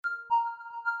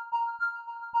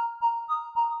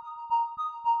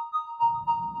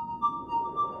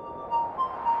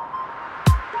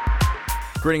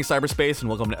Greetings, cyberspace, and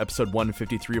welcome to episode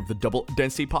 153 of the Double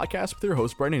Density podcast with your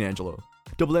host, Brian and Angelo.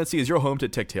 Double Density is your home to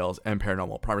tech tales and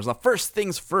paranormal primers. Now, first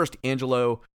things first,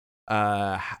 Angelo, you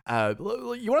want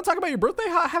to talk about your birthday?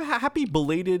 Happy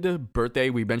belated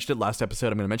birthday. We mentioned it last episode.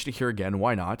 I'm going to mention it here again.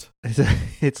 Why not?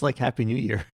 It's like Happy New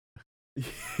Year.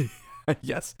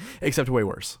 Yes, except way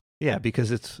worse. Yeah,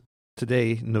 because it's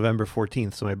today, November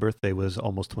 14th, so my birthday was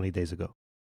almost 20 days ago.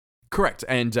 Correct,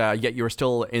 and yet you are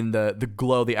still in the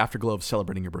glow, the afterglow of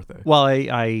celebrating your birthday. Well,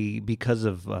 I because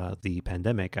of the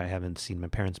pandemic, I haven't seen my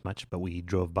parents much, but we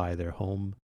drove by their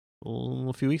home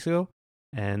a few weeks ago,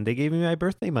 and they gave me my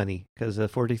birthday money, because a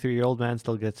 43-year-old man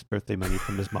still gets birthday money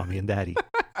from his mommy and daddy.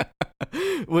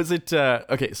 Was it,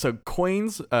 okay, so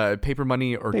coins, paper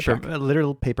money, or check?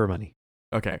 Literal paper money.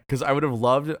 Okay, because I would have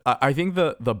loved, I think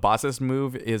the boss's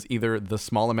move is either the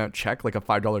small amount check, like a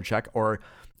 $5 check, or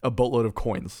a boatload of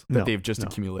coins that they've just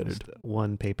accumulated. Just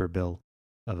one paper bill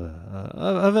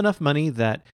of enough money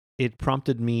that it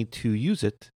prompted me to use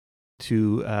it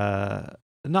to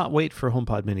not wait for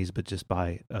HomePod minis, but just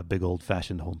buy a big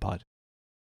old-fashioned HomePod.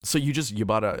 So you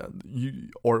bought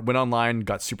or went online,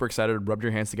 got super excited, rubbed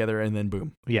your hands together, and then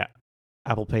boom. Yeah,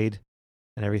 Apple paid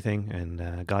and everything,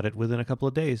 and got it within a couple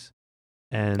of days.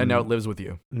 And now it lives with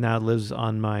you. Now it lives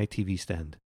on my TV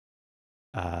stand.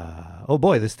 Oh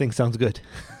boy, this thing sounds good.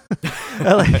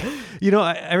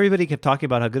 Everybody kept talking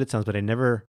about how good it sounds, but I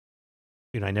never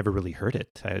really heard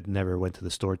it. I never went to the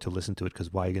store to listen to it,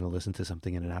 because why are you going to listen to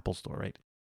something in an Apple store, right?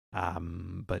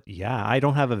 But yeah, I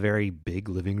don't have a very big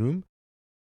living room,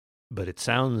 but it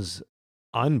sounds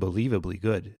unbelievably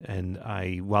good. And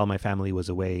while my family was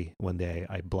away one day,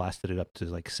 I blasted it up to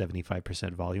like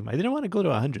 75% volume. I didn't want to go to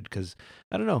 100 because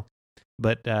I don't know.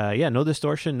 But yeah, no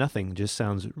distortion, nothing. Just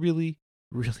sounds really,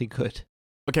 really good.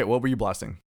 Okay, what were you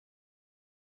blasting?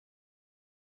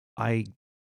 I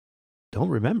don't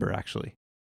remember, actually.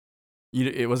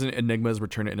 It wasn't Enigma's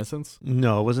Return to Innocence?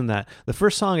 No, it wasn't that. The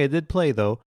first song I did play,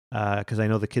 though, because I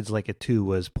know the kids like it too,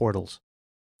 was Portals.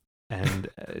 And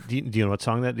do you know what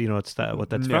song that? Do you know what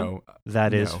that's from?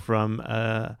 That is from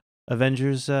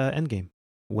Avengers Endgame,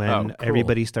 when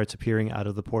everybody starts appearing out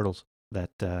of the portals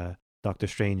that Doctor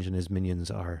Strange and his minions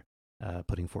are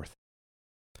putting forth.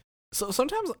 So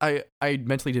sometimes I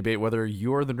mentally debate whether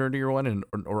you're the nerdier one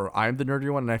or I'm the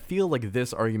nerdier one, and I feel like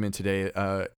this argument today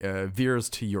veers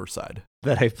to your side.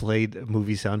 That I've played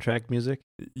movie soundtrack music?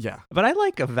 Yeah. But I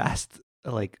like a vast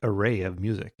array of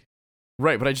music.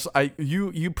 Right, but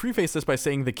you preface this by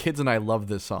saying the kids and I love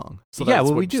this song. So yeah, that's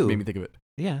well, what we do. Made me think of it.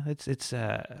 Yeah, it's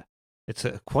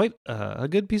quite a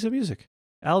good piece of music.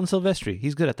 Alan Silvestri,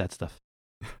 he's good at that stuff.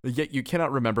 Yet you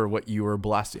cannot remember what you were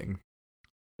blasting.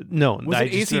 No, was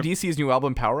it AC/DC's new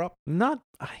album Power Up? Not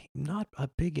a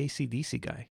big AC/DC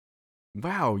guy.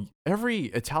 Wow, every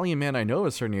Italian man I know at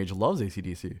a certain age loves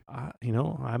AC/DC.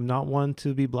 I'm not one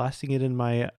to be blasting it in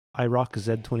my iRock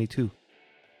Z22.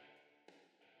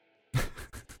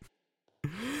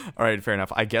 All right, fair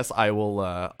enough. I guess I will.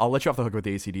 I'll let you off the hook with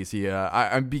the AC/DC.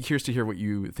 I'd be curious to hear what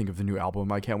you think of the new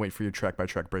album. I can't wait for your track by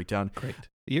track breakdown. Great.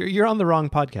 You're on the wrong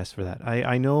podcast for that.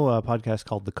 I know a podcast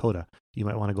called Dakota. You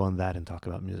might want to go on that and talk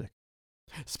about music.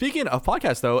 Speaking of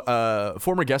podcasts, though,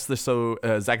 former guest of the show,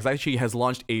 Zach Zachy, has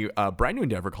launched a brand new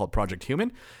endeavor called Project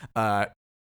Human.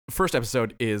 First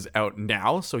episode is out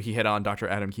now, so he had on Dr.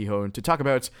 Adam Kehoe to talk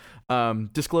about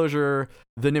disclosure,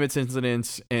 the Nimitz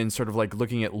incident, and sort of like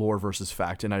looking at lore versus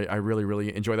fact. And I really,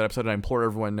 really enjoy that episode, and I implore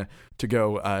everyone to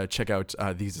go check out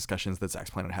these discussions that Zach's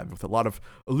planning on having with a lot of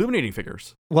illuminating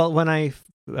figures. Well, when I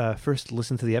first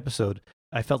listened to the episode,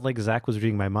 I felt like Zach was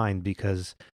reading my mind,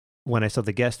 because when I saw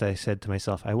the guest, I said to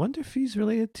myself, I wonder if he's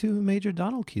related to Major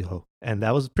Donald Kehoe. And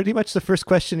that was pretty much the first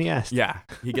question he asked. Yeah,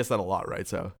 he gets that a lot, right?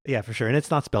 So yeah, for sure. And it's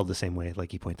not spelled the same way,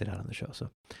 like he pointed out on the show. So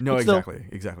no, exactly.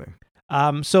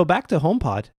 So back to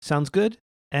HomePod. Sounds good.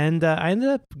 And I ended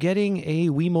up getting a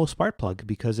Wemo Smart Plug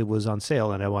because it was on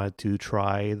sale, and I wanted to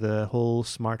try the whole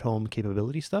smart home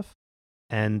capability stuff.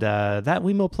 And that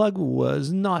Wemo plug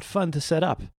was not fun to set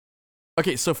up.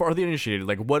 Okay, so for the uninitiated,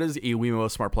 like, what is a Wemo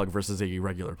Smart Plug versus a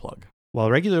regular plug? Well,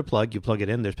 a regular plug, you plug it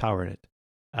in, there's power in it.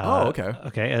 Okay.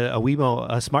 Okay, a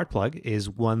Wemo Smart Plug is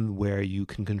one where you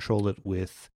can control it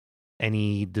with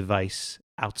any device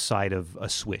outside of a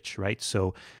switch, right?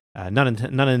 So not a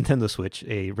Nintendo Switch,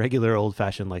 a regular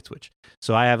old-fashioned light switch.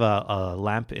 So I have a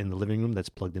lamp in the living room that's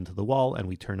plugged into the wall, and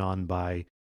we turn on by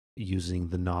using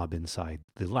the knob inside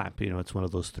the lamp. It's one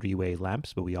of those three-way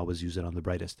lamps, but we always use it on the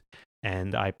brightest.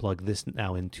 And I plug this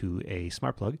now into a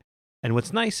smart plug. And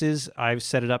what's nice is I've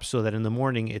set it up so that in the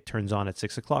morning it turns on at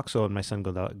 6 o'clock. So when my son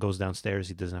goes downstairs,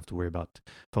 he doesn't have to worry about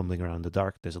fumbling around in the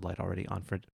dark. There's a light already on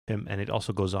for him. And it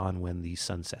also goes on when the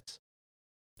sun sets.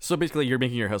 So basically, you're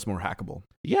making your house more hackable.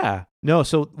 Yeah. No,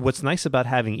 so what's nice about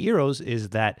having Eeros is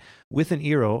that with an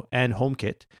Eero and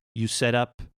HomeKit, you set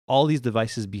up all these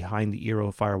devices behind the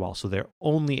Eero firewall, so they're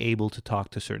only able to talk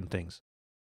to certain things.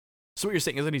 So what you're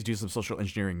saying is I need to do some social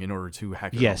engineering in order to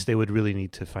hack your Yes, home. they would really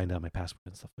need to find out my password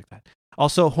and stuff like that.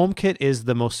 Also, HomeKit is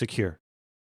the most secure.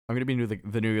 I'm going to be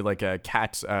the new like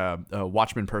cat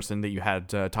watchman person that you had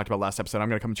talked about last episode. I'm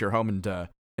going to come to your home and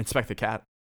inspect the cat.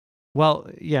 Well,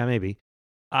 yeah, maybe.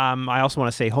 I also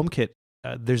want to say HomeKit,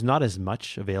 there's not as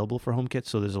much available for HomeKit,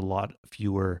 so there's a lot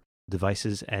fewer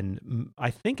devices. And I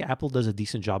think Apple does a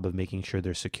decent job of making sure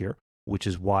they're secure, which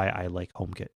is why I like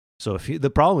HomeKit. So the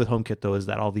problem with HomeKit, though, is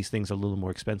that all these things are a little more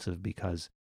expensive because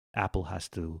Apple has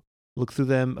to look through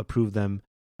them, approve them.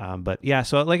 But yeah,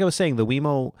 so like I was saying, the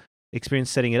Wemo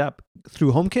experience setting it up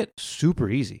through HomeKit, super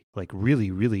easy, like really,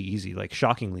 really easy, like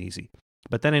shockingly easy.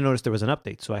 But then I noticed there was an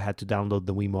update, so I had to download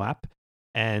the Wemo app.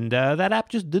 And that app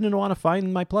just didn't want to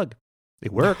find my plug.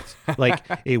 It worked. Like,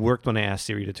 it worked when I asked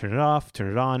Siri to turn it off,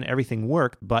 turn it on. Everything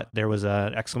worked, but there was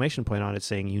an exclamation point on it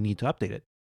saying you need to update it.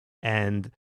 And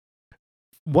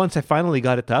once I finally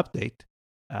got it to update,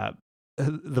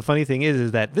 the funny thing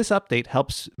is that this update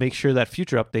helps make sure that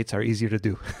future updates are easier to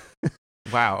do.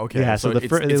 Wow. Okay. Yeah, so so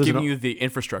it's giving you the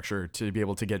infrastructure to be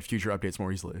able to get future updates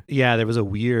more easily. Yeah, there was a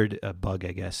weird bug,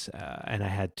 I guess, and I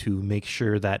had to make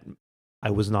sure that I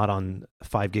was not on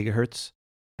 5 gigahertz,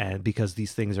 and because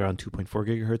these things are on 2.4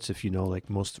 gigahertz, if you know,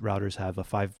 like most routers have a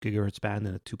 5 gigahertz band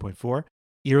and a 2.4.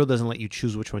 Eero doesn't let you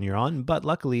choose which one you're on, but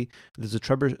luckily there's a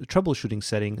troubleshooting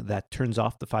setting that turns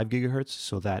off the 5 gigahertz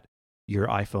so that your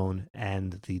iPhone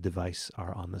and the device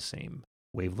are on the same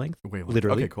wavelength.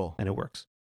 Literally. Okay, cool. And it works.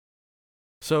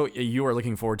 So you are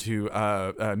looking forward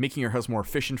to making your house more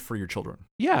efficient for your children.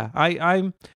 Yeah,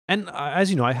 I'm, and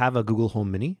as you know, I have a Google Home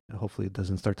Mini. Hopefully, it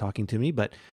doesn't start talking to me,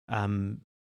 but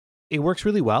it works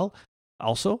really well.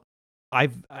 Also,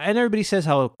 and everybody says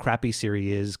how crappy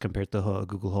Siri is compared to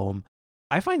Google Home.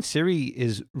 I find Siri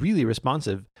is really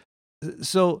responsive.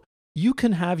 So you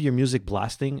can have your music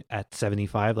blasting at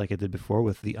 75, like I did before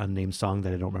with the unnamed song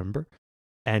that I don't remember,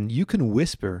 and you can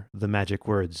whisper the magic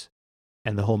words,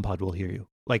 and the HomePod will hear you.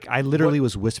 Like, I literally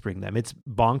was whispering them. It's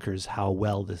bonkers how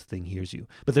well this thing hears you.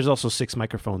 But there's also 6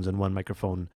 microphones and 1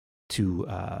 microphone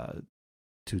to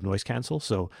noise cancel.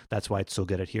 So that's why it's so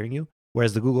good at hearing you.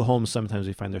 Whereas the Google Home, sometimes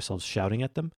we find ourselves shouting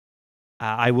at them.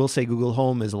 I will say Google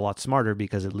Home is a lot smarter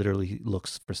because it literally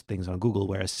looks for things on Google,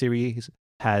 whereas Siri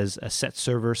has a set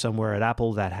server somewhere at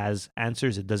Apple that has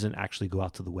answers. It doesn't actually go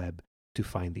out to the web to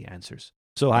find the answers.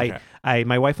 So okay.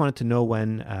 My wife wanted to know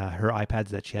when her iPads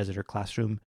that she has at her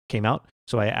classroom came out.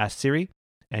 So I asked Siri,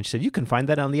 and she said, you can find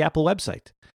that on the Apple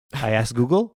website. I asked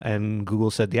Google, and Google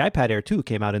said the iPad Air 2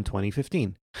 came out in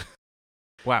 2015.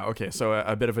 Wow. Okay. So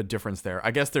a bit of a difference there.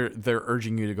 I guess they're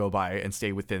urging you to go by and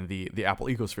stay within the Apple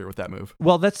ecosphere with that move.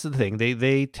 Well, that's the thing.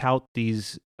 They tout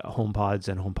these HomePods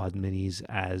and HomePod Minis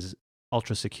as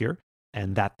ultra secure,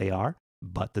 and that they are.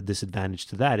 But the disadvantage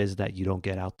to that is that you don't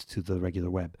get out to the regular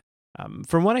web.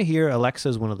 From what I hear, Alexa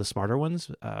is one of the smarter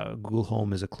ones. Google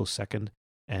Home is a close second,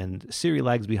 and Siri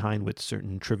lags behind with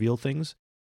certain trivial things.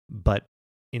 But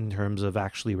in terms of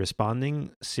actually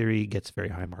responding, Siri gets very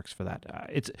high marks for that.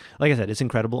 It's like I said, it's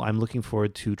incredible. I'm looking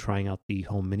forward to trying out the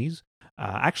Home Minis.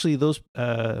 Actually, those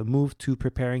moved to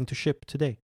preparing to ship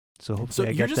today, so hopefully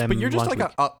I get them. But you're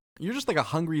just like a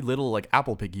hungry little like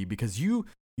Apple piggy because you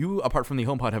apart from the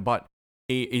HomePod have bought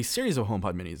a series of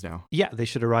HomePod Minis now. Yeah, they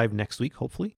should arrive next week,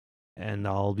 hopefully. And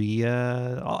I'll be,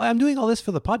 I'm doing all this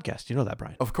for the podcast. You know that,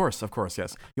 Brian. Of course,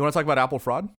 yes. You want to talk about Apple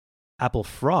fraud? Apple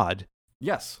fraud?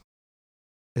 Yes.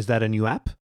 Is that a new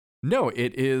app? No,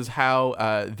 it is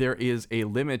how there is a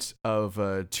limit of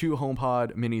 2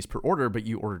 HomePod Minis per order, but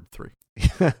you ordered 3.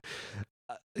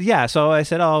 Yeah, so I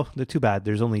said, oh, they're too bad.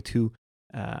 There's only 2.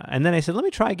 And then I said, let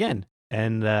me try again.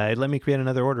 And it let me create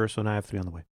another order, so now I have 3 on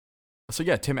the way. So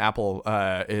yeah, Tim Apple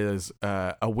is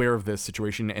aware of this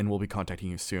situation and will be contacting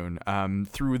you soon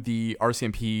through the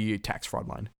RCMP tax fraud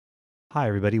line. Hi,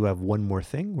 everybody. We have one more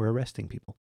thing. We're arresting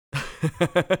people.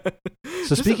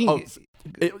 So speaking...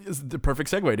 it's the perfect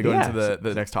segue to go into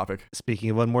the next topic.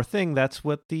 Speaking of one more thing, that's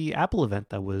what the Apple event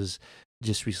that was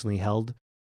just recently held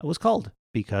was called,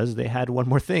 because they had one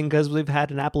more thing, because they've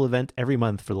had an Apple event every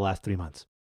month for the last 3 months.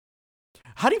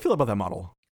 How do you feel about that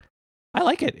model? I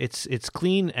like it. It's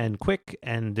clean and quick,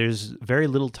 and there's very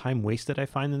little time wasted, I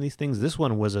find, in these things. This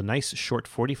one was a nice short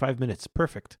 45 minutes.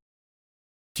 Perfect.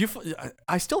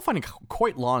 I still find it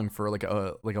quite long for like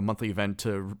a monthly event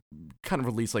to kind of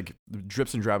release like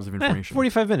drips and drabs of information.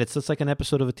 45 minutes. That's like an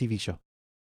episode of a TV show.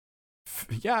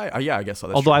 Yeah, I guess so.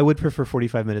 That's Although true. I would prefer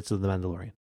 45 minutes of The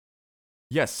Mandalorian.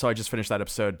 Yes, so I just finished that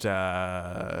episode.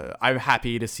 I'm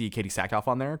happy to see Katie Sackhoff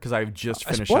on there because I've just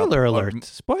finished. Spoiler alert!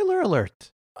 Spoiler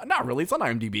alert! Not really. It's on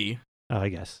IMDb. Oh, I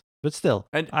guess, but still,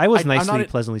 And I was I'm nicely, not-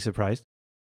 pleasantly surprised.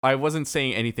 I wasn't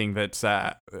saying anything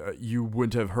that you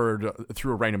wouldn't have heard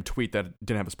through a random tweet that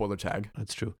didn't have a spoiler tag.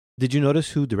 That's true. Did you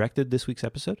notice who directed this week's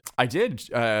episode? I did.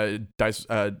 Bryce Dallas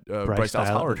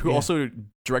Howard, who yeah. also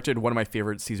directed one of my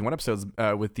favorite season 1 episodes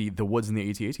with the Woods and the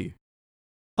AT-AT.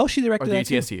 Oh, she Or directed the that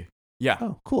too. ATST. Yeah.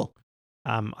 Oh, cool.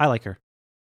 I like her,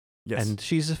 Yes. and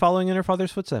she's following in her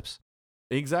father's footsteps.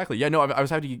 Exactly. Yeah, no, I was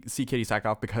happy to see Katie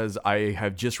Sackhoff because I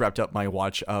have just wrapped up my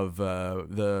watch of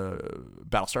the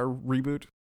Battlestar reboot.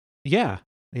 Yeah.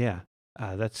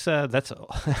 That's. I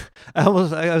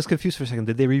was confused for a second.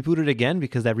 Did they reboot it again?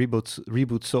 Because that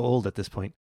reboot's so old at this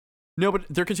point. No, but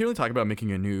they're continually talking about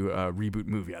making a new reboot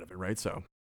movie out of it, right? So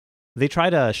They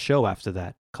tried a show after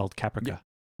that called Caprica, Yeah.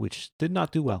 which did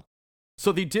not do well.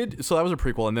 So they did. So that was a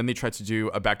prequel, and then they tried to do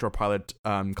a backdoor pilot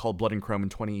called Blood and Chrome in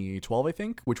 2012, I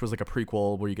think, which was like a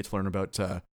prequel where you get to learn about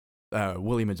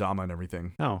William Adama and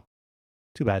everything, Oh,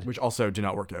 too bad. which also did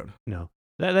not work out. No,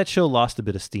 that show lost a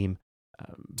bit of steam.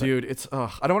 But- Dude, it's I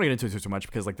don't want to get into it too much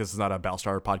because like this is not a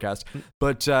Battlestar podcast,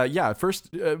 but yeah,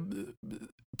 first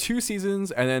 2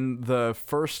 seasons, and then the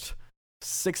first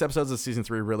 6 episodes of season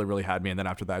 3 really had me, and then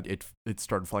after that it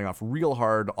started falling off real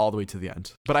hard all the way to the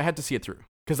end. But I had to see it through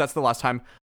because that's the last time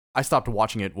I stopped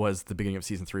watching it was the beginning of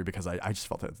season 3 because I just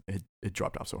felt that it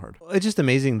dropped off so hard. It's just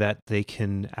amazing that they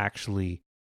can actually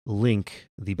link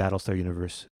the Battlestar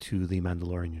universe to the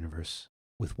Mandalorian universe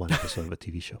with one episode of a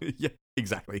TV show. Yeah,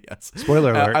 exactly. Yes.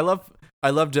 Spoiler alert.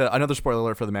 I loved another spoiler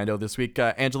alert for the Mando this week.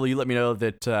 Angela, you let me know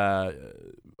that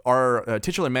our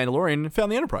titular Mandalorian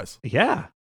found the Enterprise. Yeah,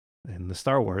 in the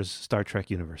Star Trek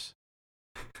universe.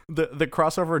 The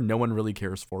crossover no one really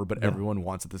cares for, but No. everyone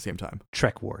wants at the same time.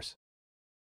 Trek Wars.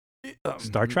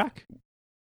 Star Trek?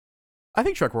 I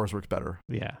think Trek Wars works better.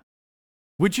 Yeah.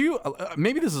 Would you?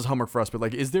 Maybe this is homework for us, but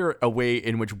like, is there a way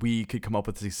in which we could come up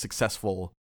with a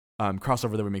successful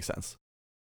crossover that would make sense?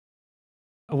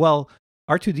 Well,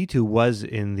 R2-D2 was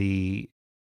in the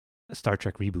Star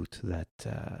Trek reboot that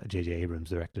J.J. Abrams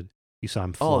directed. You saw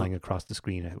him flying across the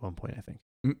screen at one point, I think.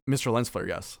 Mr. Lens Flare,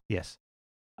 yes. Yes.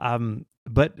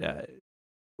 But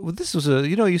well, this was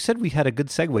you said we had a good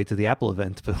segue to the Apple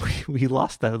event, but we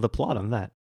lost the plot on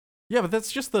that. Yeah, but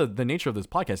that's just the nature of this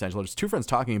podcast, Angela. It's 2 friends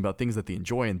talking about things that they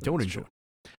enjoy and don't enjoy.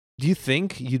 Do you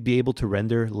think you'd be able to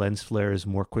render lens flares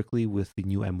more quickly with the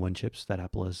new M1 chips that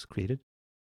Apple has created?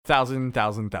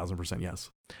 1,000%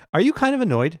 yes. Are you kind of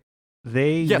annoyed?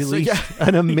 They released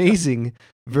an amazing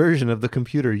version of the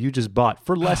computer you just bought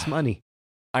for less money.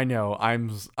 I know.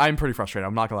 I'm pretty frustrated.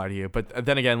 I'm not gonna lie to you. But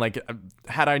then again, like,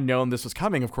 had I known this was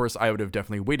coming, of course, I would have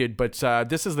definitely waited. But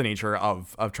this is the nature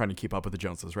of trying to keep up with the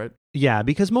Joneses, right? Yeah,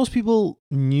 because most people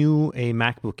knew a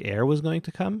MacBook Air was going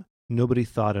to come. Nobody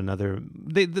thought another.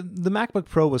 The MacBook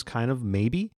Pro was kind of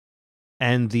maybe,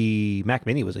 and the Mac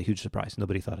Mini was a huge surprise.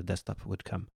 Nobody thought a desktop would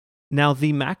come. Now,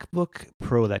 the MacBook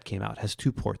Pro that came out has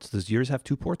 2 ports. Does yours have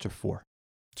 2 ports or 4?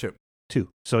 2. 2.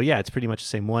 So yeah, it's pretty much the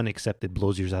same one, except it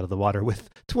blows yours out of the water with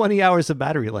 20 hours of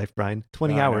battery life, Brian.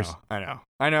 20 hours. I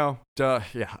know. Duh.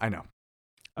 Yeah, I know.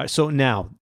 All right, so now,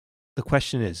 the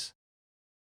question is,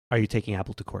 are you taking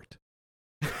Apple to court?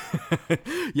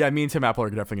 Yeah, me and Tim Apple are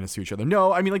definitely going to sue each other.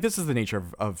 No, I mean, like, this is the nature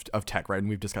of tech, right? And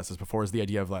we've discussed this before, is the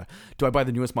idea of, do I buy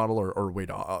the newest model or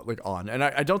wait on? And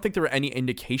I don't think there were any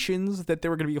indications that there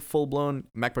were going to be a full-blown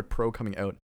MacBook Pro coming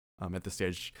out at this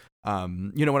stage.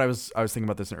 When I was thinking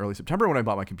about this in early September when I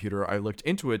bought my computer, I looked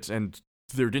into it and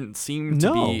there didn't seem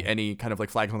to be any kind of like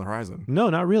flags on the horizon. No,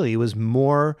 not really. It was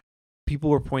more, people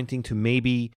were pointing to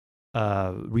maybe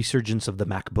resurgence of the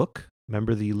MacBook.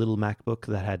 Remember the little MacBook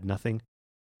that had nothing?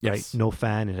 Yes. Right? No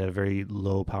fan. It had a very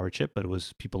low power chip, but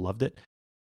people loved it.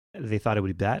 They thought it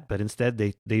would be that, but instead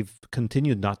they've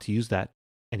continued not to use that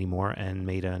anymore and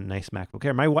made a nice MacBook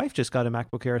Air. My wife just got a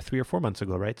MacBook Air 3 or 4 months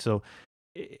ago, right? So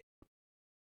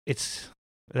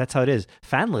that's how it is.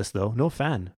 Fanless though, no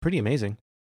fan. Pretty amazing.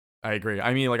 I agree.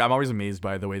 I mean, like, I'm always amazed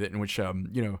by the way that in which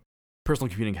personal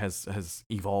computing has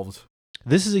evolved.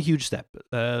 This is a huge step.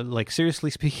 Like, seriously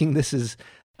speaking, this is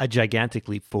a gigantic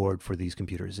leap forward for these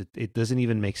computers. It doesn't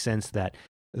even make sense that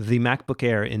the MacBook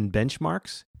Air in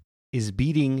benchmarks is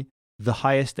beating the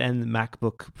highest end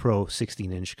MacBook Pro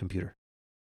 16-inch computer.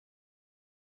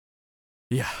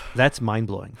 Yeah. That's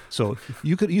mind-blowing. So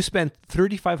you spent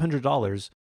 $3,500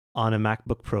 on a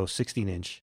MacBook Pro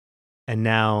 16-inch, and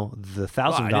now the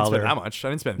 $1,000. I didn't spend that much. I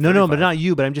didn't spend No, but $35. not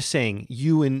you. But I'm just saying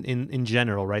you in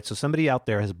general, right? So somebody out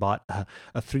there has bought a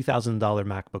 $3,000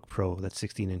 MacBook Pro that's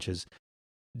 16 inches.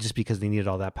 just because they needed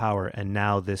all that power. And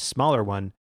now this smaller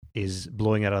one is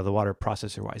blowing it out of the water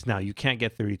processor-wise. Now, you can't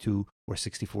get 32 or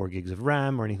 64 gigs of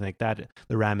RAM or anything like that.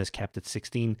 The RAM is kept at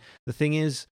 16. The thing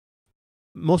is,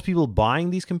 most people buying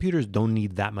these computers don't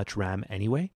need that much RAM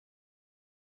anyway.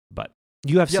 But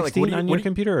you have 16 on your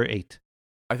computer or 8?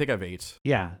 I think I have 8.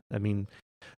 Yeah, I mean,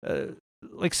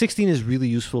 like 16 is really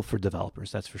useful for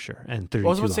developers, that's for sure. And 32. I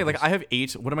was about to say, like, I have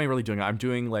 8. What am I really doing? I'm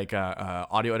doing like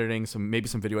audio editing, maybe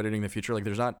some video editing in the future. Like,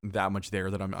 there's not that much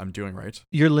there that I'm doing, right?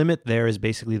 Your limit there is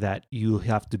basically that you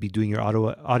have to be doing your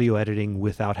audio editing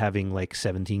without having like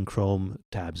 17 Chrome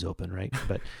tabs open, right?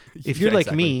 But if you're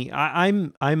like me,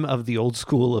 I'm of the old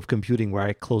school of computing where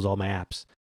I close all my apps,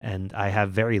 and I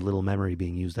have very little memory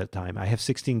being used at the time. I have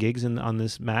 16 gigs on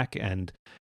this Mac, and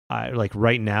like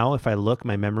right now, if I look,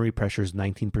 my memory pressure is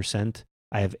 19%.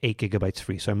 I have 8 gigabytes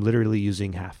free, so I'm literally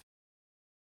using half.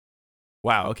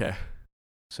 Wow. Okay.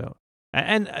 So,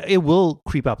 and it will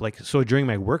creep up. Like, so during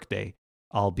my workday,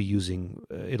 I'll be using.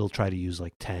 It'll try to use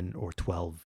like 10 or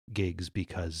 12 gigs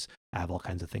because I have all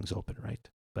kinds of things open, right?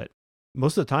 But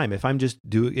most of the time, if I'm just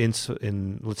doing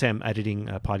in let's say I'm editing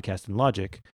a podcast in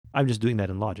Logic, I'm just doing that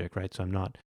in Logic, right? So I'm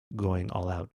not going all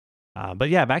out. But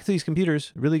yeah, back to these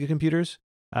computers. Really good computers.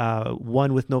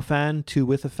 1 with no fan, 2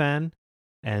 with a fan,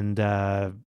 and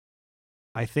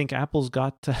I think Apple's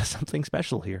got something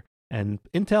special here. And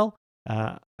Intel,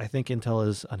 I think Intel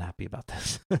is unhappy about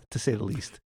this, to say the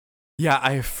least. Yeah,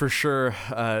 I for sure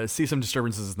see some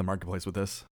disturbances in the marketplace with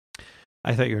this.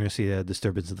 I thought you were going to see a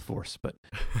disturbance of the force, but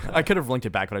I could have linked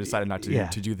it back, but I decided not to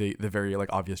to do the very like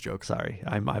obvious joke. Sorry,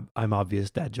 I'm obvious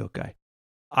dad joke guy.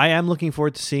 I am looking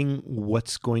forward to seeing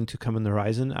what's going to come on the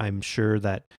horizon. I'm sure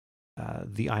that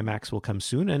the iMacs will come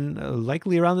soon, and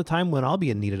likely around the time when I'll be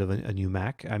in need of a new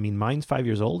Mac. I mean, mine's 5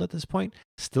 years old at this point.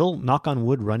 Still, knock on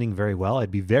wood, running very well.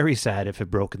 I'd be very sad if it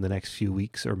broke in the next few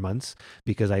weeks or months,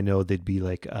 because I know there'd be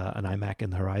like an iMac in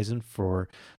the horizon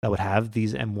that would have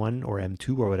these M1 or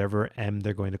M2 or whatever M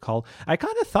they're going to call. I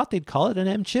kind of thought they'd call it an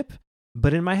M chip,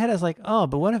 but in my head I was like, oh,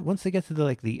 but what if once they get to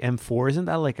the M4, isn't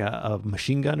that like a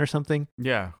machine gun or something?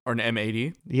 Yeah, or an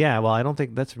M80. Yeah, well, I don't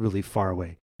think that's really far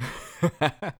away.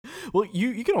 Well,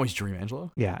 you can always dream,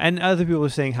 Angelo. Yeah, and other people were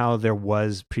saying how there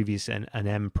was previous a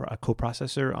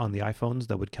coprocessor on the iPhones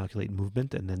that would calculate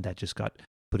movement, and then that just got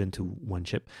put into one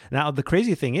chip. Now, the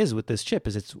crazy thing is with this chip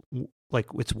is it's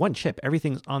one chip.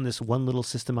 Everything's on this one little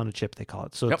system on a chip, they call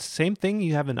it. So it's the same thing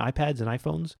you have in iPads and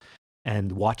iPhones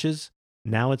and watches.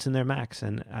 Now it's in their Macs,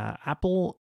 and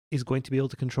Apple is going to be able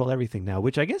to control everything now,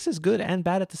 which I guess is good and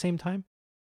bad at the same time.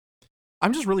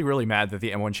 I'm just really, really mad that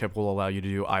the M1 chip will allow you to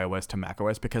do iOS to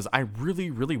macOS, because I really,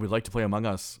 really would like to play Among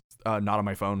Us, not on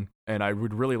my phone, and I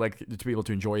would really like to be able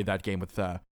to enjoy that game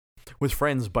with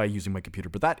friends by using my computer.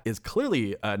 But that is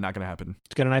clearly not going to happen.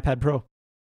 Just get an iPad Pro.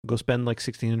 Go spend like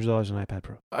 $1,600 on an iPad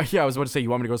Pro. Yeah, I was about to say,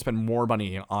 you want me to go spend more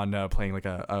money on playing like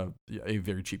a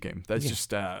very cheap game. That's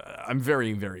just, I'm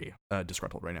very, very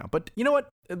disgruntled right now. But you know what?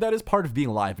 That is part of being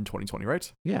alive in 2020,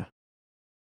 right? Yeah.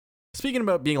 Speaking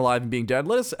about being alive and being dead,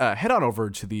 let us head on over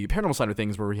to the paranormal side of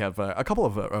things, where we have a couple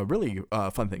of really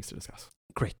fun things to discuss.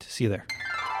 Great. See you there.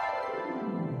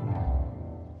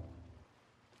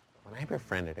 When I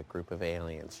befriended a group of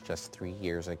aliens just 3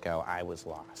 years ago, I was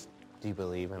lost. Do you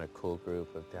believe in a cool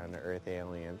group of down-to-earth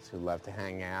aliens who love to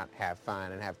hang out, have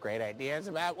fun, and have great ideas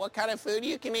about what kind of food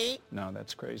you can eat? No,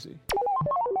 that's crazy.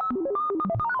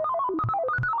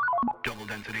 Double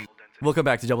density. Welcome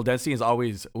back to Double Density. As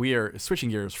always, we are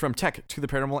switching gears from tech to the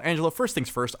paranormal. Angelo, first things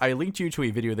first, I linked you to a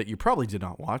video that you probably did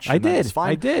not watch. I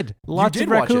did. Lots of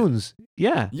raccoons.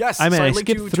 Yeah. Yes. I mean, so I skipped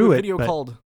linked you through to a it, video but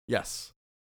called... Yes.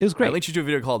 It was great. I linked you to a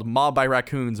video called Mob by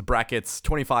Raccoons, brackets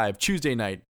 25, Tuesday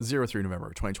night, 03 November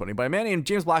 2020, by a man named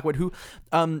James Blackwood, who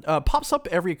pops up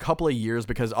every couple of years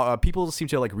because people seem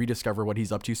to like rediscover what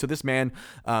he's up to. So this man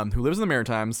who lives in the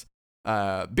Maritimes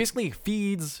basically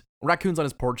feeds raccoons on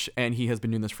his porch, and he has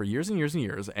been doing this for years and years and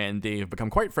years, and they've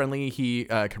become quite friendly. He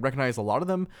can recognize a lot of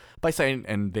them by sight,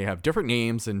 and they have different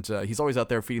names, and he's always out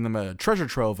there feeding them a treasure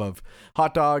trove of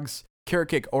hot dogs, carrot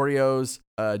cake Oreos,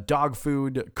 dog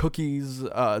food, cookies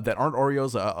that aren't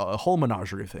Oreos, a whole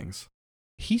menagerie of things.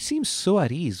 He seems so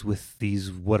at ease with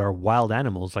these, what are wild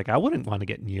animals. Like, I wouldn't want to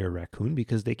get near a raccoon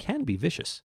because they can be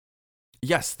vicious.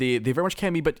 Yes, they very much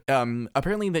can be, but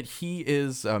apparently that he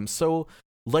is so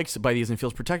liked by these and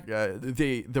feels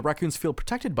the raccoons feel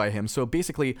protected by him. So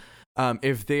basically,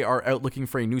 if they are out looking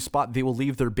for a new spot, they will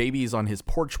leave their babies on his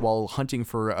porch while hunting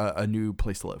for a new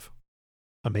place to live.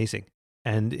 Amazing.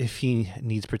 And if he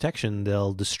needs protection,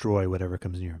 they'll destroy whatever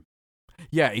comes near him.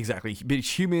 Yeah, exactly. Be it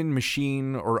human,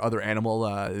 machine, or other animal,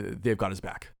 they've got his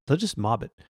back. They'll just mob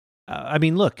it. I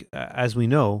mean, look, as we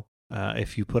know,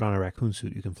 If you put on a raccoon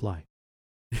suit, you can fly.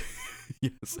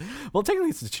 Yes. Well, technically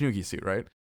it's the Tanuki suit, right?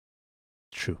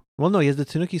 True. Well, no, he has the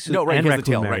Tanuki suit No, right. and He has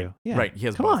the Raccoon tail, Mario. right? Yeah. Right. He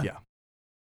has Come both. on. Yeah.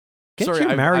 Get Sorry, your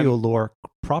I'm- Mario lore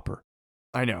proper.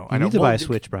 I know. You need to buy a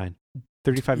Switch, Brian.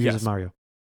 35 years Yes. of Mario.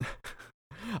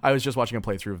 I was just watching a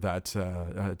playthrough of that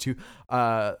too.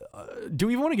 Do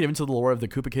we even want to get into the lore of the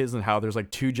Koopa Kids and how there's like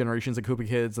 2 generations of Koopa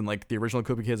Kids and like the original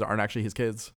Koopa Kids aren't actually his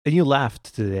kids? And you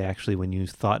laughed today, actually, when you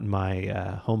thought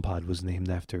my HomePod was named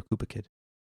after Koopa Kid.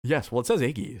 Yes. Well, it says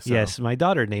Iggy. So. Yes, my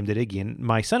daughter named it Iggy, and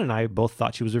my son and I both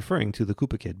thought she was referring to the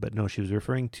Koopa Kid, but no, she was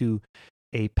referring to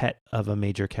a pet of a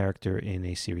major character in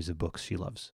a series of books she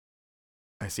loves.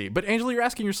 I see. But Angela, you're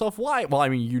asking yourself why. Well, I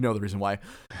mean, you know the reason why.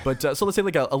 But so let's say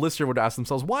like a listener would ask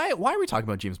themselves, why are we talking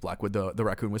about James Blackwood, the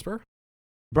Raccoon Whisperer?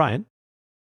 Brian,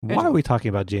 why Angela. are we talking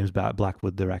about James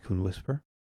Blackwood, the Raccoon Whisperer?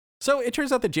 So it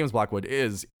turns out that James Blackwood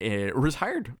is a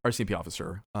retired RCMP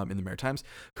officer in the Maritimes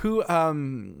who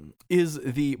is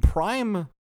the prime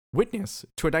witness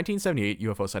to a 1978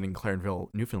 UFO sighting in Clarenville,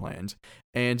 Newfoundland.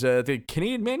 And the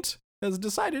Canadian Mint has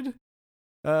decided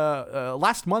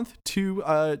last month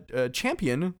to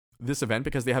champion this event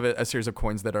because they have a series of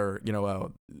coins that are,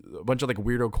 a bunch of like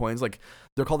weirdo coins. Like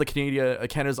they're called the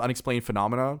Canada's Unexplained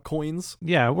Phenomena coins.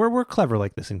 Yeah, we're clever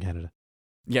like this in Canada.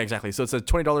 Yeah, exactly. So it's a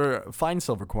 $20 fine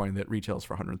silver coin that retails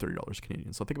for $130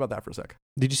 Canadian. So think about that for a sec.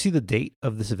 Did you see the date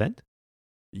of this event?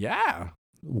 Yeah.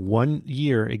 1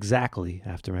 year exactly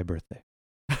after my birthday.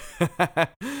 But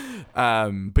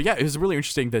yeah, it was really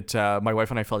interesting that my wife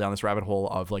and I fell down this rabbit hole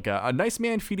of like a nice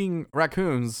man feeding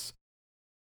raccoons.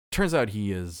 Turns out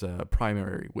he is a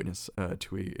primary witness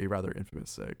to a rather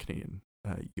infamous Canadian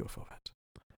UFO event.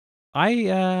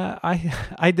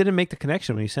 I didn't make the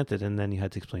connection when you sent it, and then you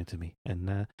had to explain it to me,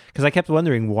 and because I kept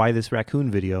wondering why this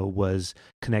raccoon video was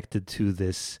connected to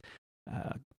this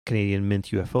Canadian Mint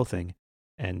UFO thing,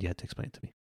 and you had to explain it to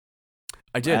me.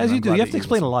 I did. As and you I'm do, glad you have that to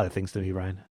explain a listened. lot of things to me,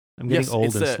 Brian. I'm getting Yes, old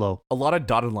it's and slow. A lot of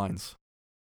dotted lines.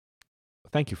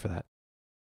 Thank you for that.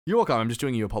 You're welcome. I'm just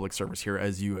doing you a public service here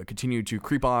as you continue to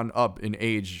creep on up in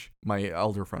age, my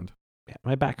elder friend. Yeah,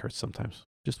 my back hurts sometimes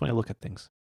just when I look at things.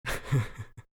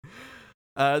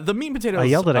 The meat and potatoes. I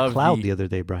yelled at a of cloud the other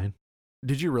day, Brian.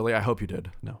 Did you really? I hope you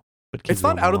did. No, but kids It's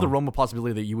not were on out my of the lawn. realm of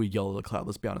possibility that you would yell at a cloud.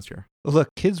 Let's be honest here. Look,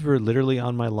 kids were literally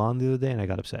on my lawn the other day, and I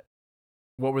got upset.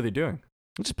 What were they doing?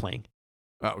 I'm just playing.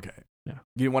 Oh, okay. Yeah.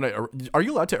 You want to? Are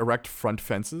you allowed to erect front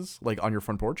fences like on your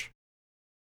front porch?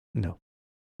 No,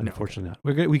 No, unfortunately not.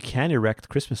 We can erect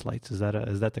Christmas lights. Is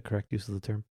that the correct use of the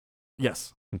term?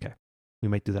 Yes. We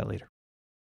might do that later.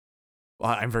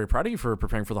 Well, I'm very proud of you for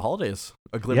preparing for the holidays.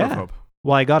 A glimmer of Yeah. hope.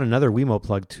 Well, I got another Wemo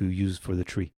plug to use for the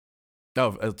tree.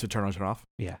 Oh, to turn on, turn off.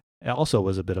 Yeah. It also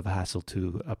was a bit of a hassle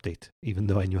to update, even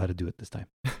though I knew how to do it this time.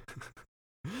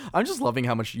 I'm just loving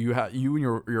how much you and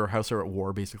your house are at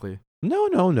war, basically.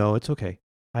 No, it's okay.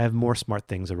 I have more smart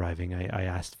things arriving. I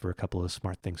asked for a couple of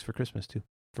smart things for Christmas too,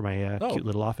 for my cute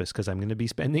little office, because I'm going to be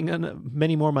spending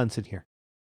many more months in here.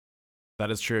 That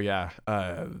is true. Yeah.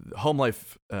 Home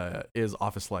life is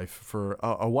office life for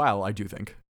a while, I do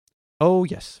think. Oh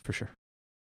yes, for sure.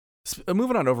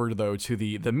 Moving on over though to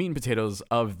the meat and potatoes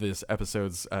of this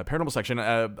episode's paranormal section,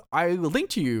 I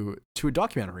linked you to a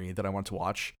documentary that I want to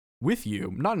watch with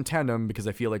you, not in tandem because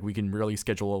I feel like we can really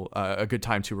schedule a good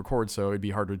time to record, so it'd be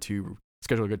harder to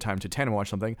schedule a good time to tandem watch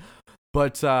something.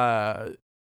 But I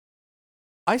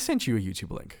sent you a YouTube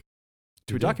link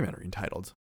to a documentary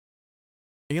entitled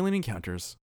Alien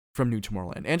Encounters from New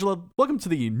Tomorrowland. Angela, welcome to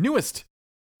the newest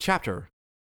chapter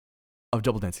of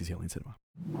Double Dancy's Alien Cinema.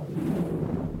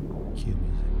 Cue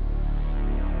music.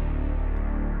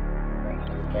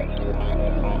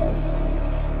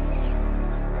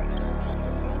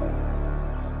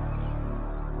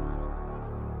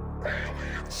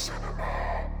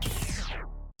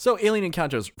 So, Alien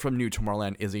Encounters from New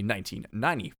Tomorrowland is a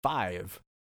 1995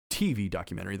 TV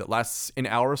documentary that lasts an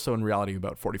hour, so in reality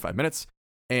about 45 minutes,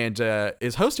 and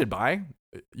is hosted by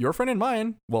your friend and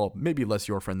mine, well, maybe less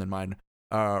your friend than mine,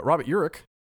 Robert Urich.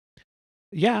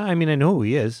 Yeah, I mean, I know who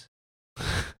he is.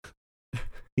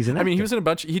 He's an actor. I mean, he was in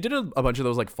he did a bunch of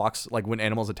those like Fox, like When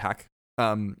Animals Attack.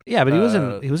 Yeah, but he was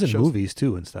in shows. movies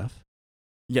too and stuff.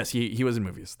 Yes, he was in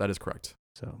movies. That is correct.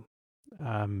 So,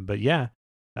 but yeah,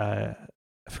 I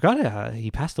forgot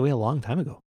he passed away a long time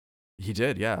ago. He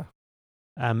did, yeah.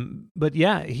 But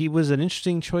yeah, he was an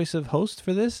interesting choice of host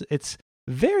for this. It's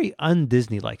very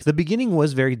un-Disney-like. The beginning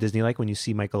was very Disney-like when you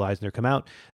see Michael Eisner come out.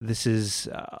 This is,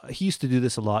 he used to do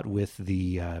this a lot with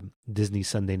the Disney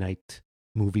Sunday night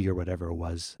movie or whatever it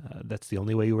was. That's the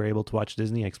only way you were able to watch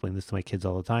Disney. I explain this to my kids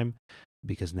all the time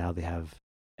because now they have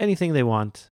anything they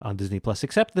want on Disney Plus,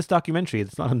 except this documentary.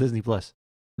 It's not on Disney Plus.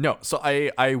 No, so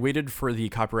I waited for the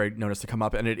copyright notice to come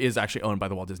up, and it is actually owned by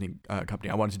the Walt Disney Company.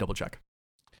 I wanted to double check.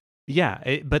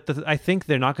 Yeah, but I think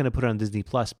they're not going to put it on Disney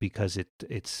Plus because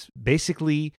it's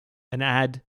basically an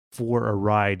ad for a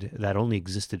ride that only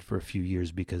existed for a few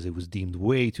years because it was deemed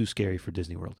way too scary for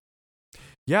Disney World.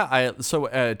 Yeah,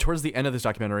 so towards the end of this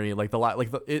documentary,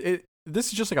 this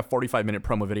is just like a 45-minute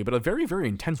promo video, but a very, very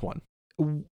intense one.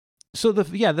 So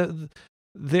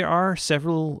there are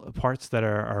several parts that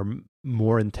are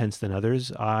more intense than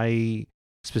others. I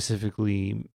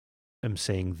specifically am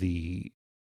saying the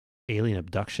alien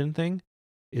abduction thing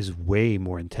is way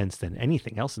more intense than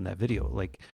anything else in that video.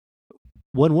 Like,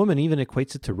 one woman even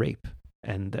equates it to rape,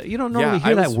 and you don't normally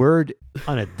hear that word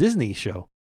on a Disney show.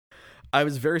 I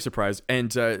was very surprised,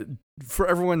 and for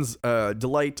everyone's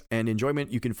delight and enjoyment,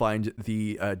 you can find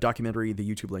the documentary, the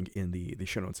YouTube link in the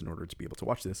show notes in order to be able to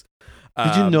watch this.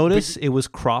 Did you notice it was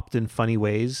cropped in funny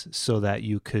ways so that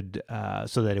you could,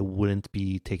 so that it wouldn't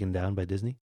be taken down by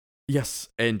Disney? Yes,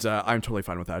 and I'm totally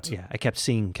fine with that. Yeah, I kept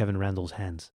seeing Kevin Randall's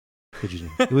hands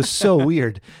fidgeting. It was so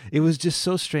weird. It was just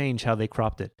so strange how they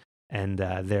cropped it, and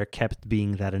there kept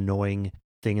being that annoying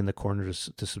thing in the corner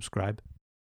to subscribe.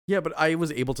 Yeah, but I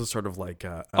was able to sort of like...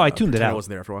 I tuned it out. I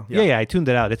wasn't there for a while. Yeah, I tuned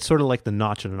it out. It's sort of like the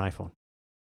notch on an iPhone.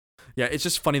 Yeah, it's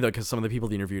just funny, though, because some of the people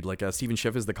they interviewed, like Stephen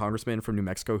Schiff is the congressman from New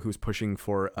Mexico who's pushing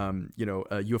for,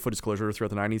 UFO disclosure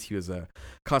throughout the 90s. He was a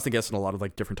constant guest in a lot of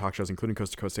like different talk shows, including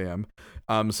Coast to Coast AM.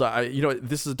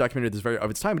 This is a documentary that's very of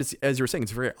its time, but it's, as you were saying,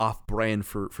 it's very off-brand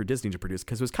for Disney to produce,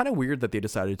 because it was kind of weird that they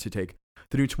decided to take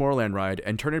the new Tomorrowland ride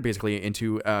and turn it basically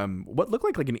into what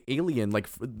looked like an alien, like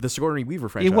the Sigourney Weaver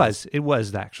franchise. It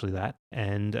was actually that.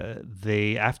 And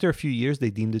they, after a few years, they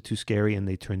deemed it too scary and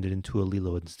they turned it into a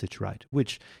Lilo and Stitch ride,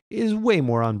 which is way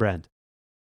more on brand.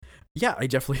 Yeah, I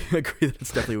definitely agree that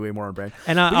it's definitely way more on brand.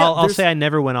 And I'll say I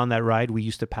never went on that ride. We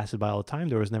used to pass it by all the time.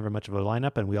 There was never much of a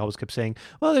lineup, and we always kept saying,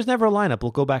 well, there's never a lineup.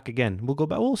 We'll go back again. We'll go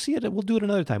back. We'll see it. We'll do it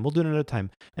another time. We'll do it another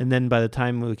time. And then by the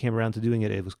time we came around to doing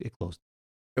it, it closed.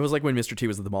 It was like when Mr. T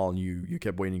was at the mall and you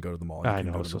kept waiting to go to the mall. I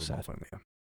know, it was so sad. Yeah.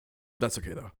 That's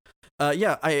okay, though.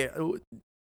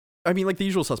 I mean, like, the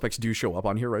usual suspects do show up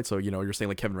on here, right? So, you're saying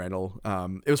like Kevin Randall.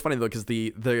 It was funny, though, because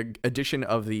the edition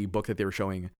of the book that they were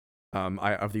showing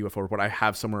of the UFO report, I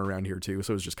have somewhere around here, too.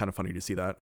 So it was just kind of funny to see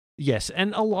that. Yes,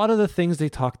 and a lot of the things they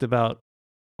talked about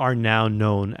are now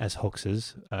known as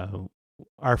hoaxes.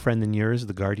 Our friend and yours,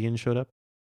 The Guardian, showed up.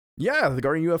 Yeah, the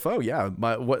Guardian UFO. Yeah,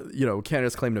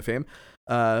 Canada's claim to fame.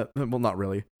 Well, not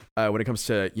really. When it comes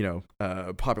to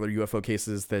popular UFO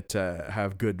cases that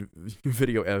have good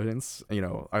video evidence,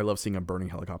 I love seeing a burning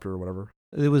helicopter or whatever.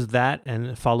 It was that,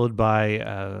 and followed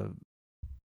by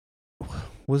what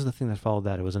was the thing that followed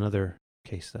that? It was another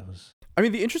case that was. I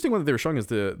mean, the interesting one that they were showing is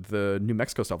the New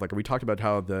Mexico stuff. Like, we talked about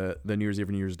how the New Year's Eve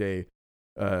and New Year's Day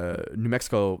New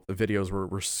Mexico videos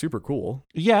were super cool.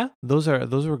 Yeah, those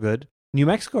were good. New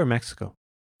Mexico or Mexico?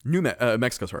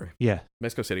 Mexico, sorry. Yeah.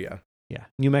 Mexico City, yeah. Yeah.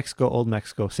 New Mexico, Old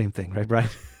Mexico, same thing, right, Brian?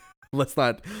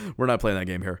 We're not playing that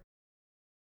game here.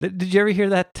 Did you ever hear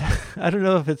that? I don't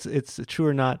know if it's true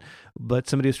or not, but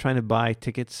somebody was trying to buy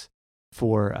tickets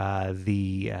for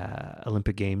the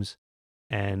Olympic Games,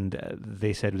 and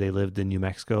they said they lived in New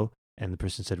Mexico, and the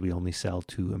person said, we only sell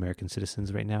to American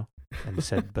citizens right now. And they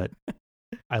said, but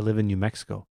I live in New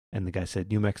Mexico. And the guy said,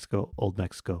 New Mexico, Old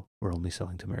Mexico, we're only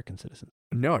selling to American citizens.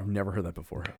 No, I've never heard that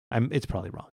before. It's probably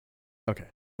wrong. Okay.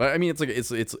 But I mean,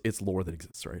 it's lore that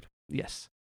exists, right? Yes.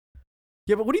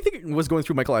 Yeah, but what do you think was going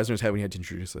through Michael Eisner's head when he had to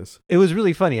introduce this? It was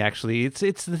really funny, actually. It's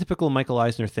the typical Michael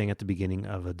Eisner thing at the beginning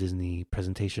of a Disney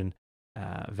presentation.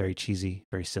 Very cheesy,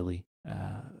 very silly.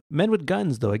 Men with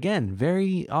Guns, though, again,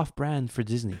 very off-brand for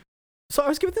Disney. So I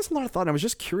was giving this a lot of thought, and I was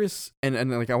just curious,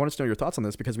 and like, I wanted to know your thoughts on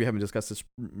this because we haven't discussed this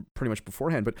pretty much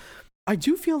beforehand, but I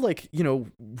do feel like,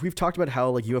 we've talked about how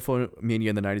like UFO mania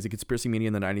in the 90s, the conspiracy mania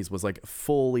in the 90s was like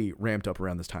fully ramped up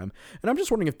around this time. And I'm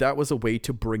just wondering if that was a way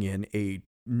to bring in a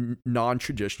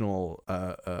non-traditional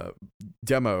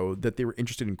demo that they were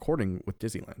interested in courting with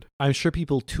Disneyland. I'm sure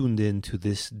people tuned in to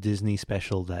this Disney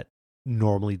special that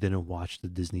normally didn't watch the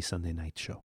Disney Sunday night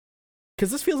show. Because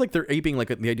this feels like they're aping like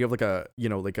the idea of like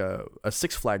a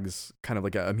Six Flags kind of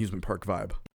like an amusement park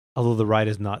vibe. Although the ride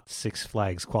is not Six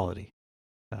Flags quality.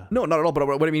 No, not at all. But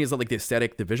what I mean is that like the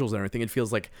aesthetic, the visuals and everything, it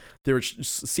feels like they were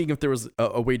seeing if there was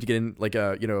a way to get in like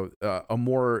a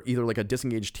more either like a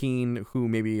disengaged teen who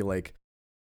maybe like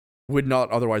would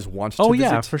not otherwise want to visit.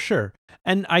 Yeah, for sure.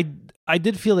 And I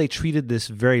did feel they treated this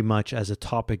very much as a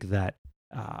topic that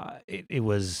it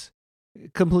was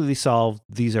completely solved.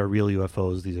 These are real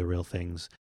UFOs. These are real things.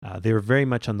 They were very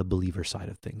much on the believer side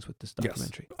of things with this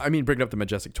documentary. Yes. I mean, bringing up the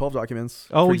Majestic 12 documents.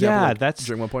 Oh, for example, yeah, like, that's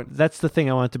during one point. That's the thing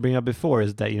I wanted to bring up before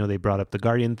is that, they brought up the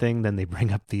Guardian thing, then they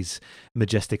bring up these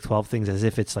Majestic 12 things as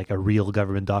if it's like a real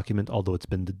government document, although it's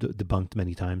been debunked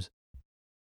many times.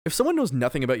 If someone knows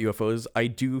nothing about UFOs, I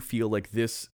do feel like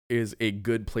this is a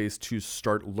good place to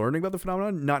start learning about the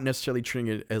phenomenon, not necessarily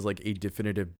treating it as like a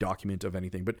definitive document of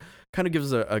anything, but kind of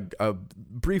gives a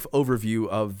brief overview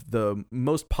of the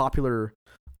most popular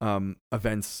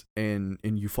events in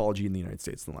ufology in the United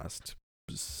States in the last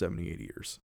 70, 80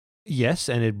 years. Yes,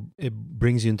 and it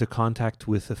brings you into contact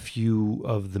with a few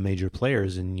of the major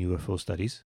players in UFO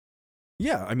studies.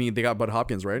 Yeah, I mean, they got Bud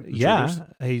Hopkins, right? Yeah,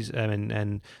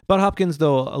 and Bud Hopkins,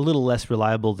 though, a little less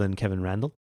reliable than Kevin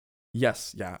Randall.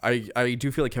 Yes, yeah. I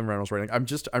do feel like Kevin Randall's writing.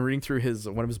 I'm reading through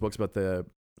one of his books about the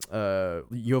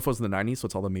UFOs in the 90s, so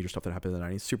it's all the major stuff that happened in the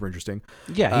 90s. Super interesting.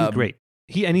 Yeah, he's great.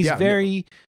 He's very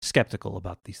skeptical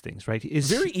about these things, right?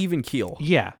 Very even keel.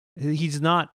 Yeah, he's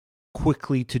not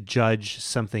quickly to judge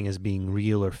something as being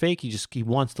real or fake. He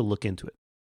wants to look into it.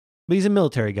 But he's a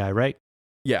military guy, right?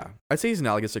 Yeah, I'd say he's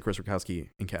analogous to Chris Rukowski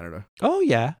in Canada. Oh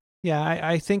yeah. Yeah,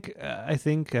 I think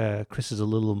Chris is a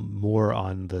little more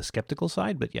on the skeptical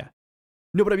side, but yeah.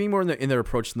 No, but I mean more in their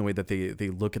approach in the way that they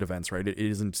look at events, right? It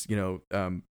isn't,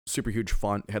 super huge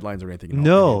font headlines or anything.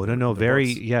 No.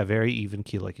 Very even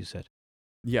keel, like you said.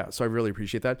 Yeah, so I really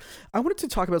appreciate that. I wanted to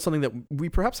talk about something that we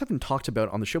perhaps haven't talked about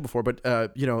on the show before, but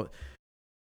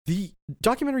the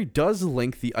documentary does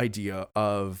link the idea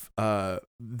of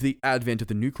the advent of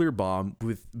the nuclear bomb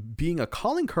with being a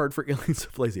calling card for alien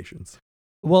civilizations.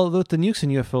 Well, with the nukes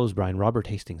and UFOs, Brian, Robert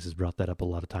Hastings has brought that up a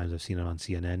lot of times. I've seen it on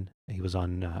CNN. He was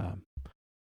on,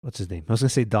 what's his name? I was going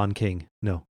to say Don King.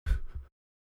 No.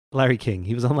 Larry King.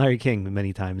 He was on Larry King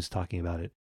many times talking about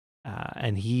it.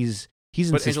 And he's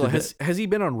But Angela, has he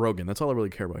been on Rogan? That's all I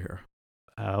really care about here.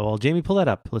 Well, Jamie, pull that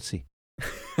up. Let's see.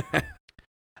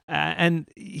 And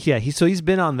yeah, he's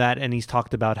been on that, and he's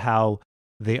talked about how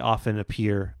they often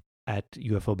appear at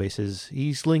UFO bases.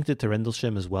 He's linked it to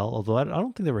Rendlesham as well, although I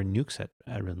don't think there were nukes at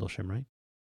Rendlesham, right?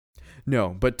 No,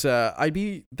 but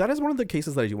that is one of the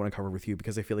cases that I do want to cover with you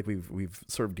because I feel like we've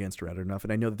sort of danced around it enough,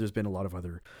 and I know that there's been a lot of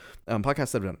other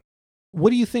podcasts that have done. What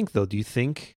do you think, though? Do you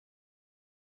think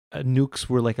nukes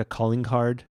were like a calling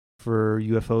card for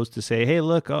UFOs to say, "Hey,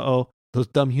 look, those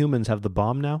dumb humans have the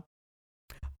bomb now"?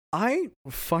 I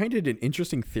find it an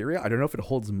interesting theory. I don't know if it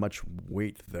holds much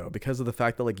weight though, because of the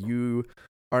fact that like you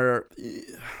are.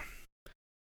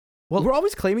 Well, we're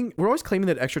always claiming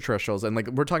that extraterrestrials, and like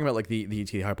we're talking about like the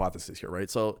ET hypothesis here, right?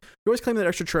 So we're always claiming that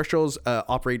extraterrestrials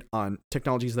operate on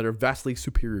technologies that are vastly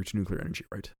superior to nuclear energy,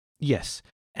 right? Yes,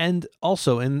 and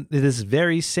also in this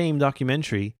very same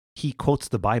documentary, he quotes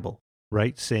the Bible,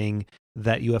 right, saying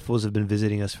that UFOs have been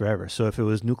visiting us forever. So if it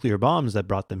was nuclear bombs that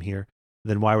brought them here,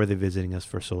 then why were they visiting us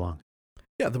for so long?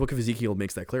 Yeah, the Book of Ezekiel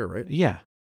makes that clear, right? Yeah,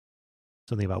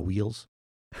 something about wheels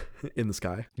in the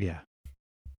sky. Yeah.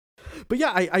 But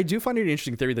yeah, I do find it an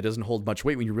interesting theory that doesn't hold much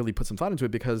weight when you really put some thought into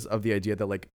it because of the idea that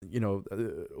like,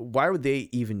 why would they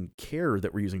even care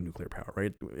that we're using nuclear power,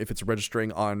 right? If it's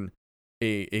registering on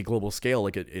a global scale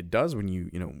like it does when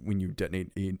you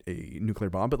detonate a nuclear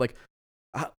bomb, but like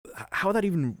how would that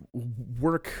even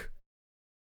work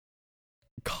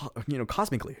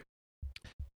cosmically?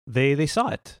 They saw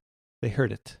it. They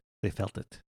heard it. They felt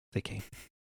it. They came.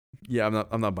 Yeah,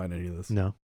 I'm not buying any of this.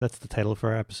 No, that's the title for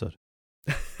our episode.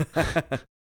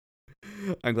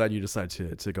 I'm glad you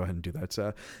decided to go ahead and do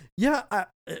that.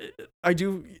 I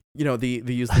do.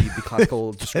 They use the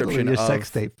classical description of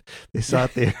sex tape. They saw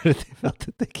it there. They felt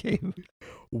it. They came.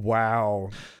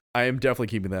 Wow, I am definitely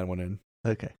keeping that one in.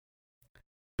 Okay,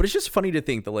 but it's just funny to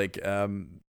think that like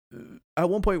at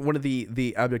one point one of the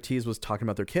abductees was talking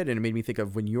about their kid, and it made me think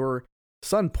of when your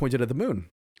son pointed at the moon.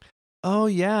 Oh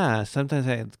yeah, sometimes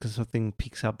because something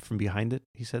peeks up from behind it.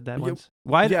 He said that once.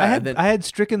 Why? Yeah, I had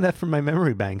stricken that from my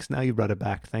memory banks. Now you brought it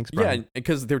back. Thanks, Brian. Yeah,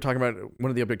 because they were talking about one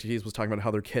of the abductees was talking about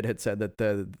how their kid had said that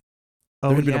there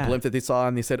had been a blimp that they saw,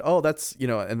 and they said, "Oh, that's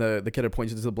and the kid had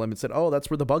pointed to the blimp and said, "Oh,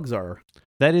 that's where the bugs are."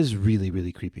 That is really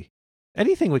really creepy.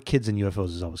 Anything with kids and UFOs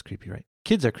is always creepy, right?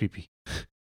 Kids are creepy.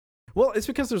 Well, it's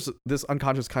because there's this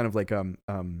unconscious kind of like There's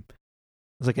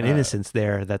like an innocence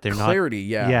there that they're clarity,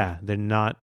 not. Yeah, they're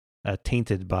not.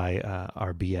 Tainted by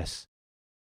our BS.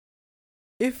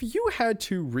 If you had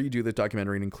to redo the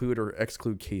documentary and include or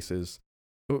exclude cases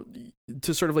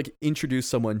to sort of like introduce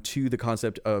someone to the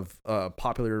concept of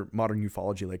popular modern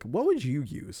ufology, like what would you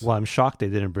use? Well, I'm shocked they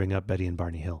didn't bring up Betty and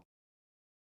Barney Hill.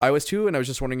 I was too, and I was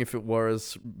just wondering if it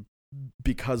was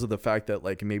because of the fact that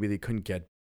like maybe they couldn't get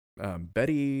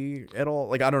Betty at all.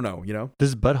 Like I don't know,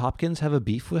 Does Bud Hopkins have a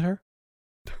beef with her?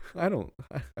 I don't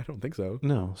think so.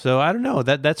 No. So I don't know.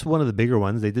 That's one of the bigger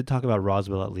ones. They did talk about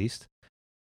Roswell at least.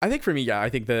 I think for me, yeah, I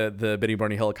think the Betty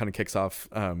Barney Hill kind of kicks off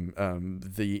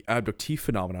the abductee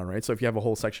phenomenon, right? So if you have a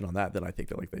whole section on that, then I think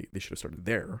that like they should have started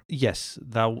there. Yes,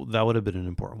 that would have been an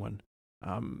important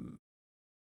one.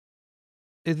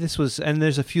 This was, and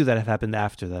there's a few that have happened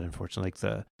after that, unfortunately.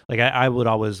 I would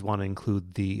always want to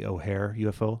include the O'Hare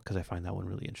UFO because I find that one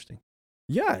really interesting.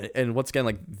 Yeah, and once again,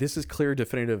 like this is clear,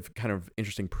 definitive, kind of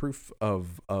interesting proof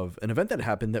of an event that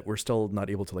happened that we're still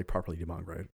not able to like properly debunk,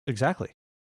 right? Exactly.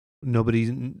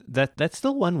 That's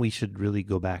still one we should really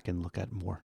go back and look at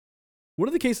more. One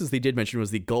of the cases they did mention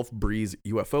was the Gulf Breeze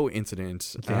UFO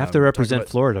incident. They have to represent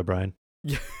Florida, Brian.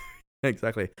 Yeah,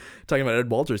 exactly. Talking about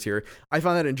Ed Walters here, I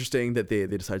found that interesting that they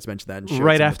decided to mention that and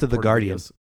right after the Guardian.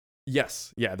 Videos.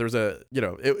 Yes, yeah. There's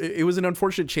it was an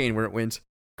unfortunate chain where it went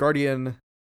Guardian,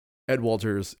 Ed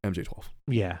Walters, MJ12.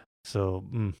 Yeah. So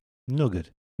no good.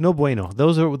 No bueno.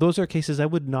 Those are cases I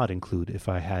would not include if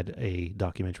I had a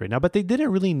documentary now. But they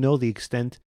didn't really know the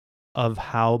extent of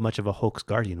how much of a hoax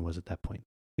Guardian was at that point.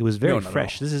 It was very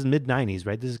fresh. This is mid-90s,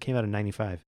 right? This came out in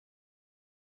 95.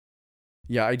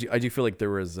 Yeah, I do feel like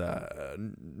there was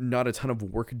not a ton of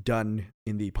work done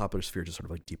in the popular sphere to sort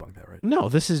of like debunk that, right? No,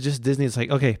 this is just Disney. It's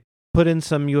like, okay, put in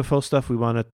some UFO stuff. We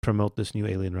want to promote this new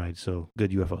alien ride. So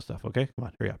good UFO stuff. Okay, come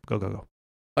on, hurry up. Go.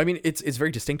 I mean, it's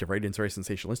very distinctive, right? It's very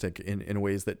sensationalistic in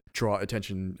ways that draw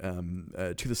attention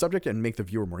to the subject and make the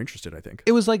viewer more interested, I think.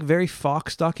 It was like very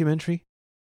Fox documentary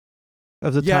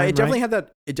of the time, yeah, it definitely had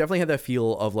that. It definitely had that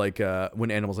feel of like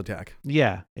when animals attack.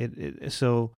 Yeah,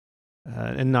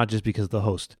 and not just because of the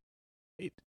host.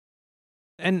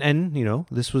 And you know,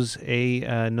 this was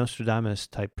a Nostradamus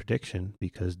type prediction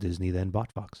because Disney then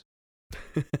bought Fox.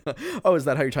 Oh, is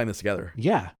that how you're tying this together?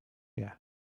 Yeah.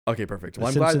 Okay, perfect.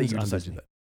 Well, The I'm glad that Simpsons you on decided to Disney. do that.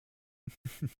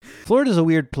 Florida's a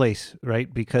weird place,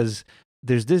 right? Because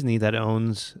there's Disney that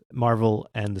owns Marvel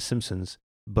and The Simpsons,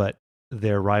 but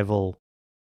their rival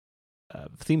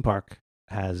theme park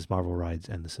has Marvel rides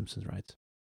and The Simpsons rides.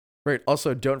 Right.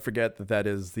 Also, don't forget that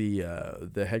is the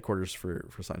headquarters for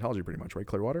Scientology, pretty much, right?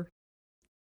 Clearwater.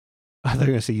 I thought you were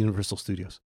going to say Universal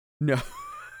Studios. No,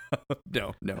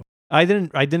 no. I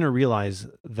didn't realize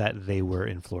that they were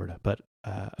in Florida, but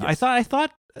Yes. I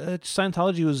thought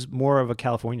Scientology was more of a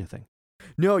California thing.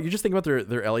 No, you just think about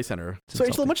their LA center. It's So,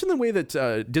 Angela, insulting. much in the way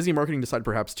that Disney marketing decided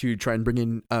perhaps to try and bring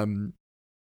in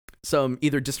some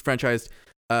either disenfranchised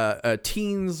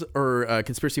teens or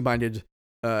conspiracy-minded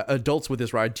adults with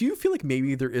this ride, do you feel like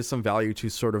maybe there is some value to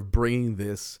sort of bringing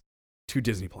this to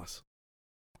Disney Plus?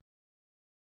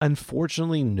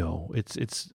 Unfortunately, no.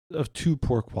 It's of too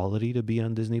poor quality to be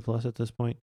on Disney Plus at this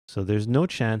point. So there's no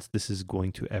chance this is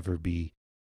going to ever be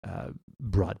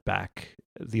brought back.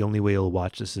 The only way you'll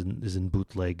watch this is in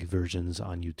bootleg versions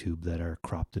on YouTube that are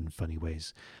cropped in funny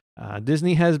ways.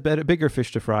 Disney has bigger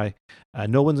fish to fry.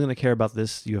 No one's going to care about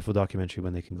this UFO documentary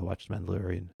when they can go watch The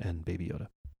Mandalorian and Baby Yoda.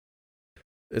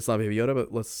 It's not Baby Yoda,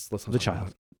 but let's The talk about child.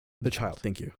 it. The child.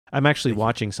 Thank you. I'm actually Thank you.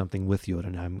 watching something with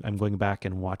Yoda now. I'm going back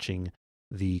and watching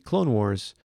the Clone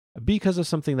Wars because of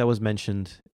something that was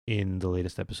mentioned in the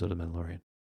latest episode of Mandalorian.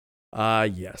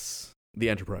 Yes, the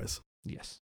Enterprise.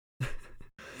 Yes.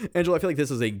 Angela, I feel like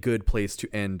this is a good place to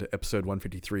end episode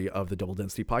 153 of the Double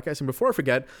Density Podcast. And before I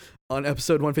forget, on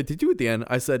episode 152 at the end,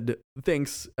 I said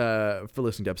thanks for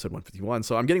listening to episode 151.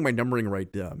 So I'm getting my numbering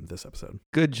right this episode.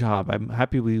 Good job. I'm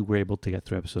happy we were able to get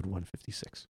through episode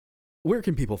 156. Where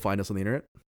can people find us on the internet?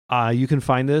 You can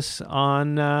find us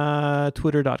on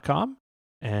twitter.com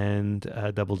and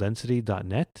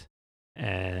doubledensity.net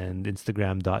and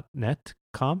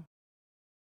instagram.net.com.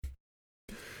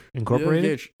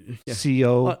 Incorporated? Yeah.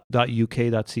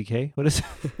 co.uk.ck. What is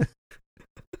it?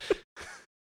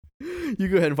 You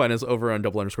go ahead and find us over on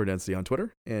double_density on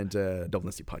Twitter and Double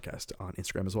Density Podcast on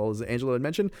Instagram, as well as Angela had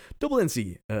mentioned,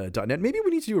 doubledensity.net. Maybe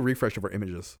we need to do a refresh of our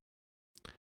images.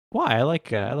 Why? I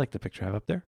like the picture I have up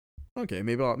there. Okay,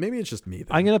 maybe it's just me. Then.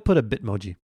 I'm going to put a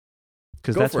Bitmoji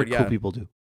because Go that's for what it, cool yeah. people do.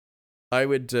 I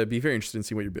would be very interested in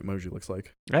seeing what your Bitmoji looks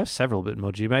like. I have several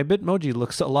Bitmoji. My Bitmoji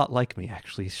looks a lot like me,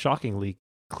 actually. Shockingly,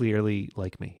 clearly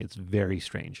like me. It's very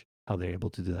strange how they're able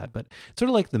to do that. But it's sort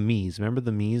of like the Miis. Remember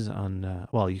the Miis on,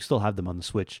 well, you still have them on the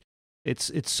Switch.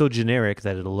 It's so generic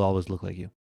that it'll always look like you.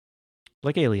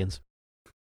 Like aliens.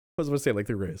 I was going to say, like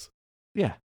the rays.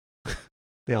 Yeah.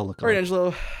 They all look All right, alike.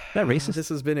 Angelo. That racist? This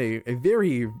has been a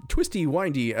very twisty,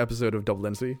 windy episode of Double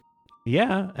Density.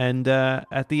 Yeah, and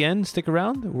at the end, stick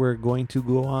around. We're going to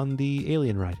go on the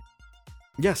alien ride.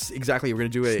 Yes, exactly. We're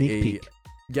going to do Sneak peek.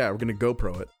 Yeah, we're going to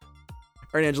GoPro it.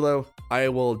 All right, Angelo, I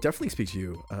will definitely speak to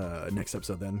you next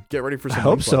episode then. Get ready for some I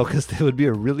hope so, fun. because it would be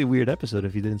a really weird episode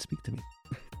if you didn't speak to me.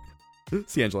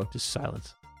 See you, Angelo. Just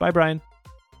silence. Bye, Brian.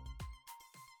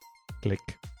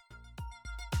 Click.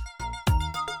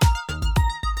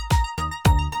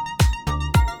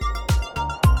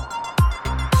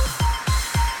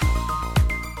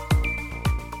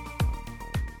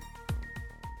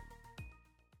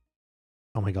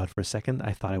 Oh my God, for a second,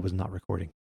 I thought I was not recording.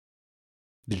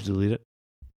 Did you delete it?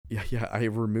 Yeah, I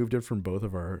removed it from both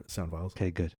of our sound files.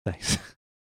 Okay, good. Thanks.